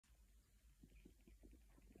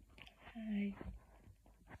Hi.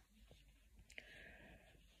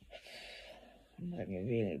 I'm having a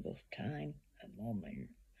really rough time at the moment.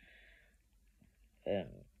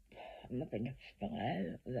 I'm having a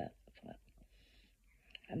flare up.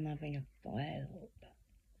 I'm having a flare up.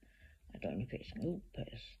 I don't know if it's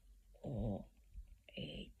lupus or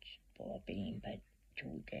AIDS, but I've been in bed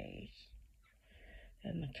 2 days.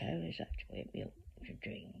 My carers actually hit me up to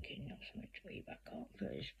drink and not so much to eat. I can't feel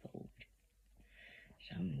his food.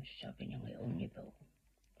 So I'm just having a little nibble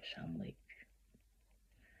sandwich.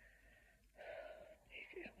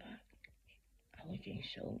 It's just like, I was in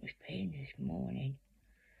so much pain this morning.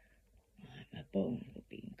 Like my bones were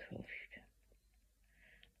being crushed.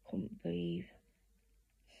 Couldn't breathe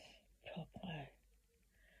properly.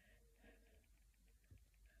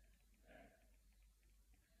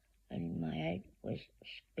 And my head was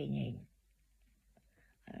spinning.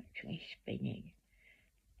 Actually spinning.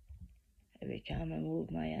 Every time I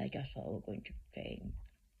moved my head, I thought I was going to faint.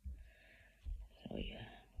 So yeah,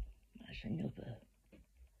 that's another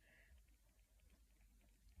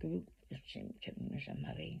group of symptoms I'm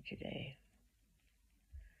having today.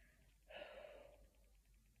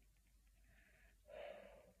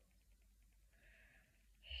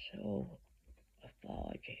 So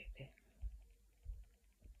lethargic.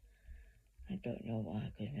 I don't know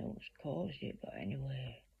why, because no one's caused it, but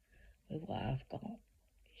anyway, with what I've got,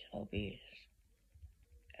 it's obvious.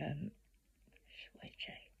 Sweaty.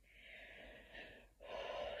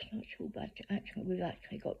 It's not too bad. Actually, we've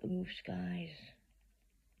actually got blue skies.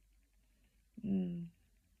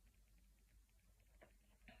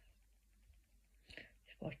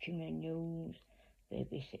 Just watching the news,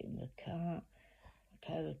 babysitting the cat. My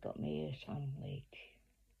carer's got me a sandwich.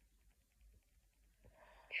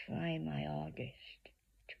 Trying my hardest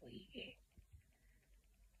to eat it.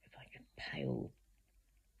 If I can pile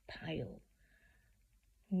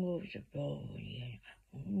loads of raw onion.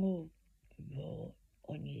 Love raw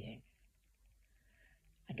onion.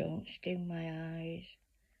 I don't sting my eyes.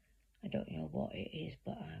 I don't know what it is,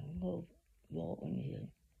 but I love raw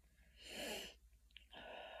onion.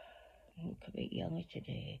 I look a bit yellow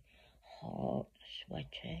today. Hot,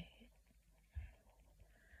 sweaty.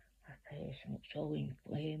 My face looks so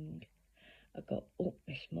inflamed. I got up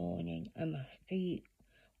this morning and my feet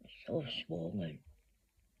were so swollen.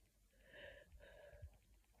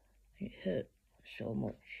 It hurt so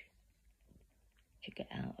much to get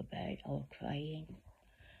out of bed. I was crying.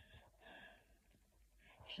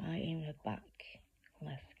 It's like in the back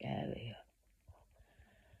left area.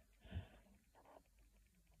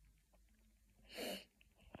 It's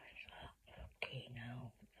like, okay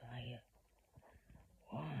now, fire.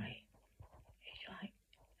 Why? It's like,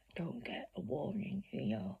 I don't get a warning,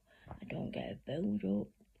 I don't get a build up.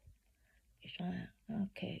 It's like,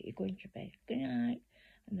 okay, you're going to bed, good night.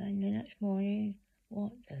 And then the next morning,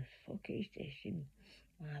 what the fuck is this in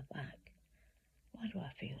my back? Why do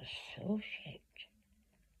I feel so shit?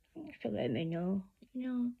 Thanks for letting me know,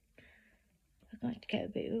 I'd like to get a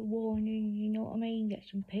bit of a warning, you know what I mean? Get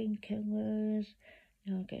some painkillers,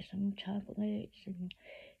 get some tablets and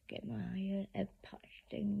get my head patch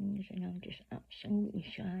things, and I'm just absolutely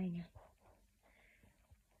shiny.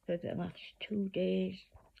 For the last 2 days,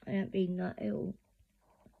 I haven't been that ill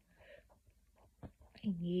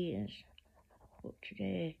in years, but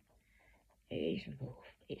today it is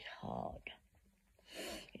rough, it's hard,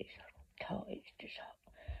 it's just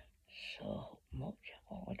so much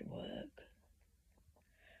hard work.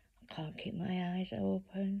 I can't keep my eyes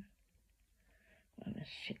open. I'm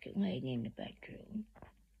sick of laying in the bedroom.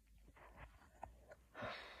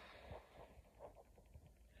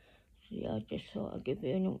 So yeah, I just thought I'd give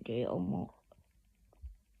you an update on what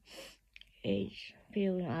it's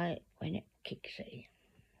feeling like when it kicks in.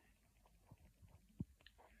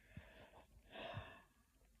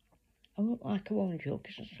 I look like a one joker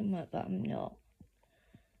or something like that, I'm not.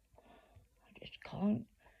 I just can't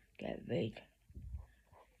get rid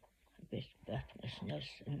of this breathlessness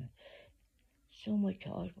and so much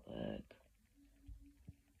hard work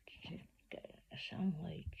to get a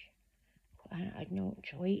sandwich. I had no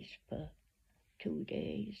choice for 2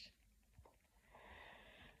 days.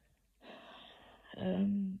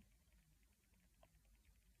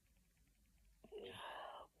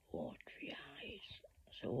 Watery eyes.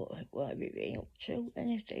 So what have you been up to?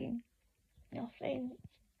 Anything? Nothing?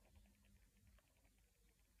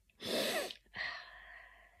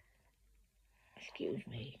 Excuse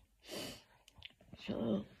me.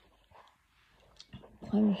 So,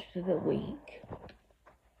 plans for the week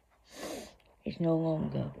is no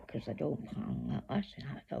longer because I don't plan that. Last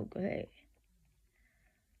night I felt great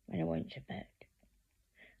when I went to bed.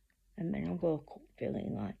 And then I woke up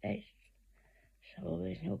feeling like this. So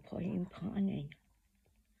there's no point in planning.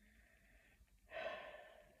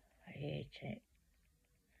 I hate it.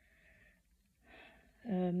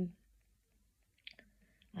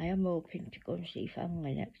 I am hoping to go and see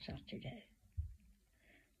family next Saturday.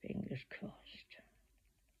 Fingers crossed.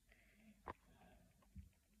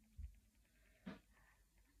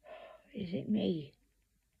 Is it me?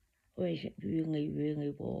 Or is it really,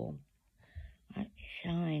 really warm? Like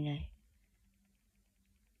shiny.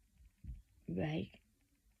 Right.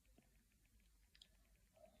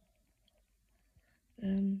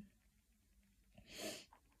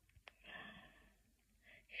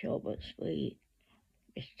 Short but sweet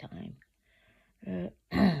this time.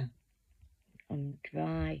 I'm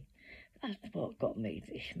dry. That's what got me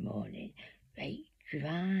this morning. Right,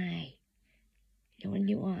 dry. You know when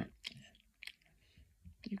you want,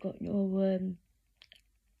 you got no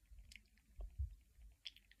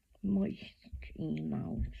moist in your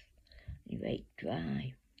mouth. You're right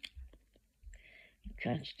dry. You're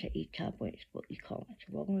trying to take your tablets, but you can't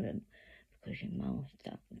swallow them because your mouth's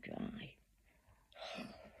that dry.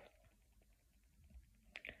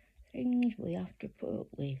 Things we have to put up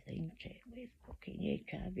with, ain't it? With fucking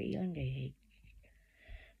HIV and AIDS.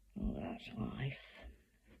 Oh, that's life.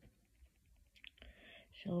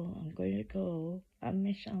 So I'm going to go have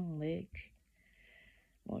my sandwich.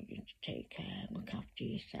 I want you to take care, look after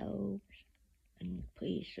yourselves, and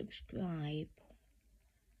please subscribe.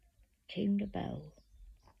 Ting the bell.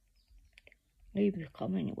 Leave a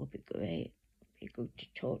comment, it would be great. It'd be good to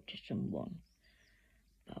talk to someone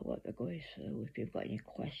about what they're going through. If you've got any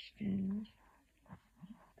questions.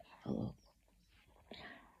 Hello.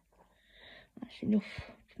 That's enough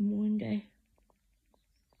for Monday.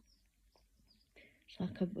 It's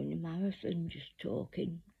like I've run a marathon just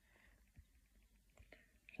talking.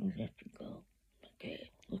 So I'm going to have to go. Okay,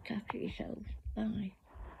 look after yourselves. Bye.